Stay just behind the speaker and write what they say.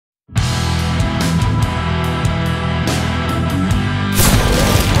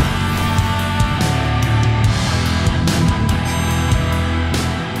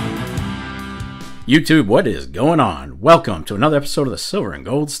YouTube, what is going on? Welcome to another episode of the Silver and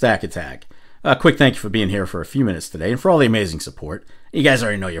Gold Stack Attack. A quick thank you for being here for a few minutes today and for all the amazing support. You guys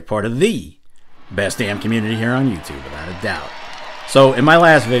already know you're part of the best damn community here on YouTube, without a doubt. So in my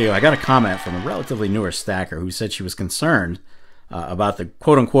last video, I got a comment from a relatively newer stacker who said she was concerned about the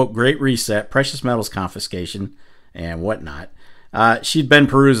quote-unquote Great Reset, precious metals confiscation, and whatnot. She'd been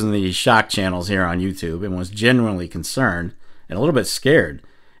perusing the shock channels here on YouTube and was genuinely concerned and a little bit scared.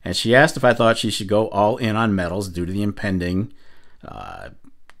 And she asked if I thought she should go all in on metals due to the impending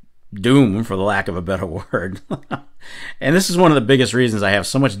doom, for the lack of a better word. And this is one of the biggest reasons I have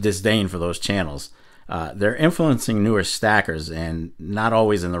so much disdain for those channels. They're influencing newer stackers and not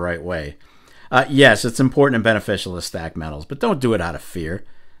always in the right way. Yes, it's important and beneficial to stack metals, but don't do it out of fear.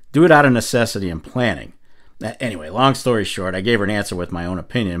 Do it out of necessity and planning. Anyway, long story short, I gave her an answer with my own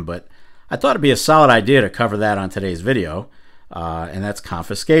opinion, but I thought it'd be a solid idea to cover that on today's video. And that's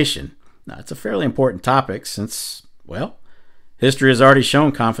confiscation. Now, it's a fairly important topic since, well, history has already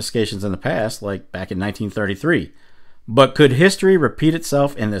shown confiscations in the past, like back in 1933. But could history repeat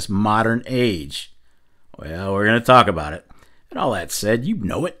itself in this modern age? Well, we're going to talk about it. And all that said, you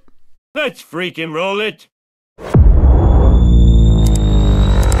know it. Let's freaking roll it!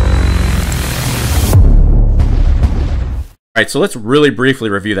 All right, so let's really briefly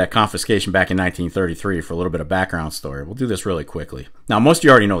review that confiscation back in 1933 for a little bit of background story. We'll do this really quickly. Now, most of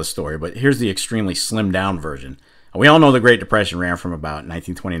you already know the story, but here's the extremely slimmed down version. We all know the Great Depression ran from about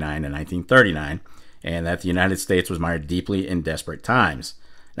 1929 to 1939, and that the United States was mired deeply in desperate times.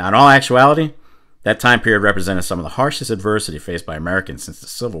 Now, in all actuality, that time period represented some of the harshest adversity faced by Americans since the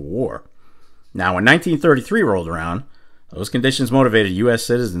Civil War. Now, when 1933 rolled around, those conditions motivated U.S.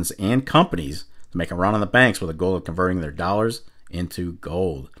 citizens and companies to make a run on the banks with a goal of converting their dollars into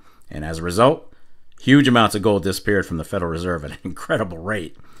gold. And as a result, huge amounts of gold disappeared from the Federal Reserve at an incredible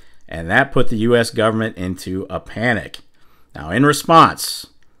rate. And that put the U.S. government into a panic. Now, in response,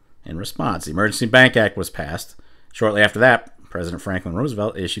 the Emergency Bank Act was passed. Shortly after that, President Franklin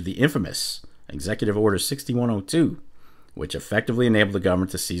Roosevelt issued the infamous Executive Order 6102, which effectively enabled the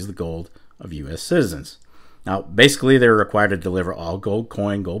government to seize the gold of U.S. citizens. Now, basically, they were required to deliver all gold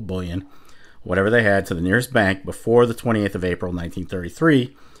coin, gold bullion, whatever they had, to the nearest bank before the 28th of April,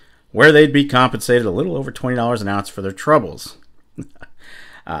 1933, where they'd be compensated a little over $20 an ounce for their troubles.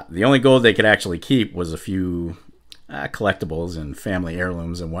 The only gold they could actually keep was a few collectibles and family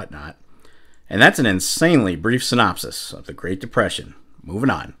heirlooms and whatnot. And that's an insanely brief synopsis of the Great Depression.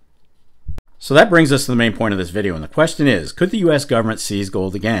 Moving on. So that brings us to the main point of this video, and the question is, could the U.S. government seize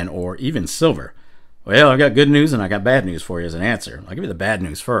gold again, or even silver? Well, I've got good news and I got bad news for you as an answer. I'll give you the bad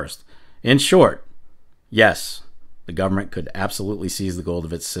news first. In short, yes, the government could absolutely seize the gold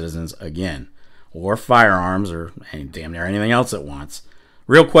of its citizens again, or firearms, or damn near anything else it wants.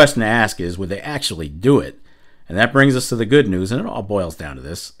 Real question to ask is, would they actually do it? And that brings us to the good news, and it all boils down to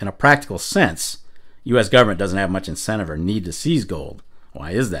this. In a practical sense, U.S. government doesn't have much incentive or need to seize gold.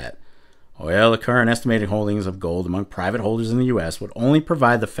 Why is that? Well, the current estimated holdings of gold among private holders in the U.S. would only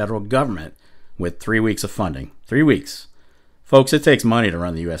provide the federal government with 3 weeks of funding. 3 weeks. Folks, it takes money to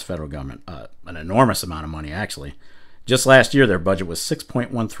run the U.S. federal government, an enormous amount of money, actually. Just last year, their budget was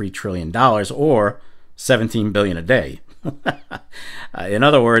 $6.13 trillion, or $17 billion a day. In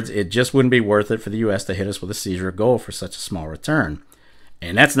other words, it just wouldn't be worth it for the U.S. to hit us with a seizure of gold for such a small return.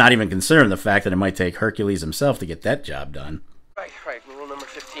 And that's not even considering the fact that it might take Hercules himself to get that job done. Right, rule number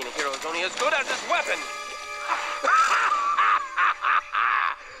 15, a hero is only as good as his weapon!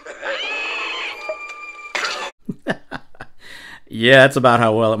 Yeah, that's about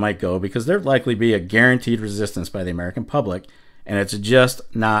how well it might go, because there'd likely be a guaranteed resistance by the American public, and it's just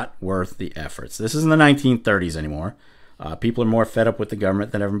not worth the efforts. This isn't the 1930s anymore. People are more fed up with the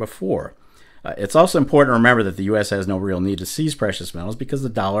government than ever before. It's also important to remember that the U.S. has no real need to seize precious metals because the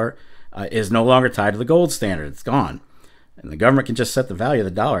dollar is no longer tied to the gold standard. It's gone. And the government can just set the value of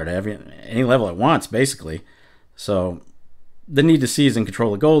the dollar to any level it wants, basically. So the need to seize and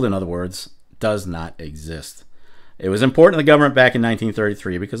control the gold, in other words, does not exist. It was important to the government back in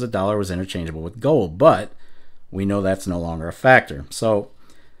 1933 because the dollar was interchangeable with gold, but we know that's no longer a factor. So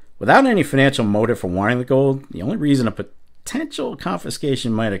without any financial motive for wanting the gold, the only reason a potential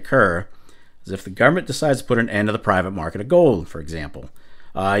confiscation might occur is if the government decides to put an end to the private market of gold, for example.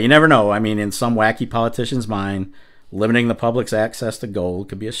 You never know. I mean, in some wacky politician's mind, limiting the public's access to gold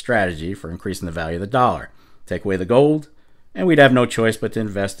could be a strategy for increasing the value of the dollar. Take away the gold, and we'd have no choice but to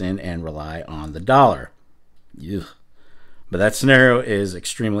invest in and rely on the dollar. Ugh. But that scenario is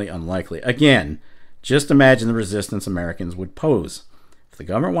extremely unlikely. Again, just imagine the resistance Americans would pose. If the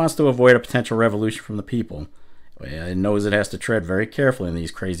government wants to avoid a potential revolution from the people, well, it knows it has to tread very carefully in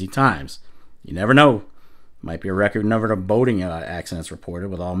these crazy times. You never know. Might be a record number of boating accidents reported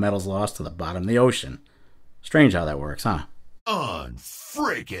with all metals lost to the bottom of the ocean. Strange how that works, huh?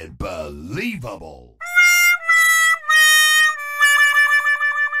 Unfreaking believable.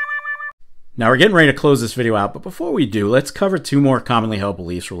 Now we're getting ready to close this video out, but before we do, let's cover two more commonly held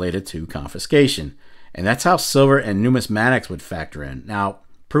beliefs related to confiscation. And that's how silver and numismatics would factor in. Now,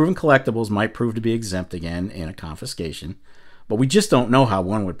 proven collectibles might prove to be exempt again in a confiscation, but we just don't know how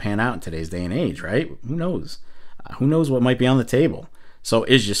one would pan out in today's day and age, right? Who knows? Who knows what might be on the table? So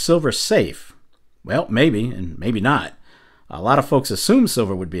is your silver safe? Well, maybe, and maybe not. A lot of folks assume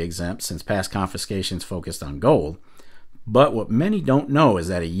silver would be exempt since past confiscations focused on gold. But what many don't know is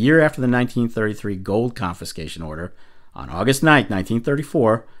that a year after the 1933 gold confiscation order, on August 9,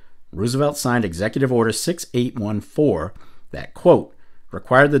 1934, Roosevelt signed Executive Order 6814 that, quote,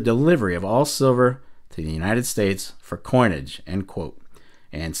 required the delivery of all silver to the United States for coinage, end quote.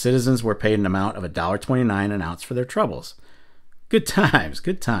 And citizens were paid an amount of $1.29 an ounce for their troubles. Good times,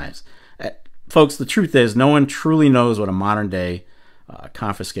 good times. Folks, the truth is no one truly knows what a modern-day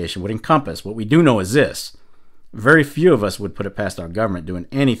confiscation would encompass. What we do know is this. Very few of us would put it past our government doing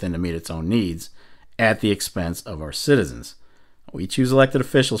anything to meet its own needs at the expense of our citizens. We choose elected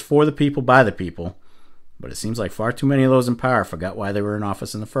officials for the people, by the people, but it seems like far too many of those in power forgot why they were in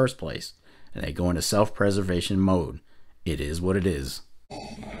office in the first place, and they go into self-preservation mode. It is what it is.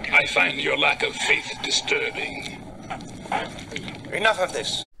 I find your lack of faith disturbing. Enough of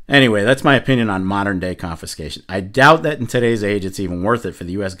this. Anyway, that's my opinion on modern-day confiscation. I doubt that in today's age it's even worth it for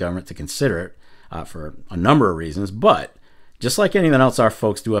the U.S. government to consider it for a number of reasons, but just like anything else our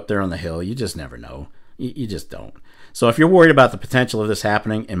folks do up there on the Hill, you just never know. You just don't. So if you're worried about the potential of this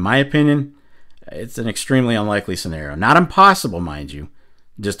happening, in my opinion, it's an extremely unlikely scenario. Not impossible, mind you,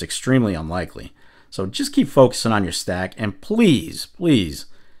 just extremely unlikely. So just keep focusing on your stack, and please, please,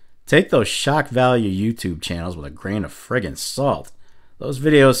 take those shock value YouTube channels with a grain of friggin' salt. Those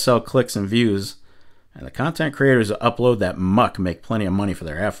videos sell clicks and views, and the content creators who upload that muck make plenty of money for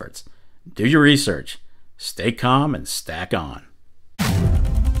their efforts. Do your research, stay calm, and stack on.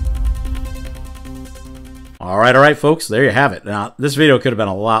 All right, folks, there you have it. Now, this video could have been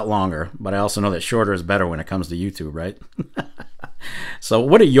a lot longer, but I also know that shorter is better when it comes to YouTube, right? So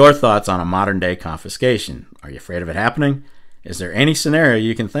what are your thoughts on a modern-day confiscation? Are you afraid of it happening? Is there any scenario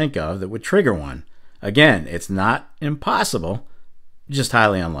you can think of that would trigger one? Again, it's not impossible, just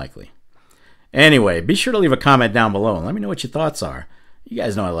highly unlikely. Anyway, be sure to leave a comment down below and let me know what your thoughts are. You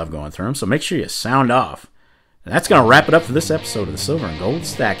guys know I love going through them, so make sure you sound off. And that's going to wrap it up for this episode of the Silver and Gold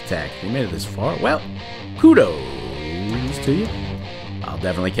Stack Attack. If you made it this far, well, kudos to you. I'll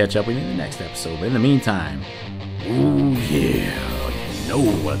definitely catch up with you in the next episode. But in the meantime, ooh yeah, you know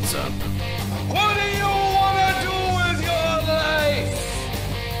what's up. What do you want to do with your life?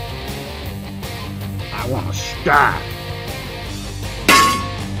 I want to stack.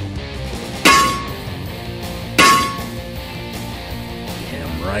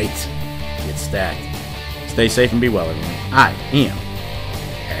 Damn right. Get stacked. Stay safe and be well, everyone. I am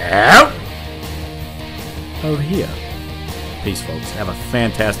out of here. Peace, folks. Have a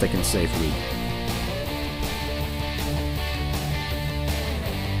fantastic and safe week.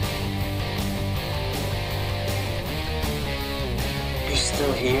 You're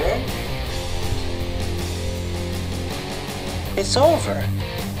still here? It's over.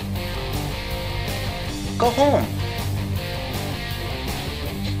 Go home.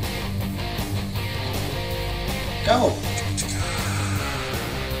 Go.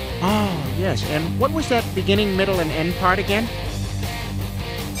 Oh, yes. And what was that beginning, middle, and end part again?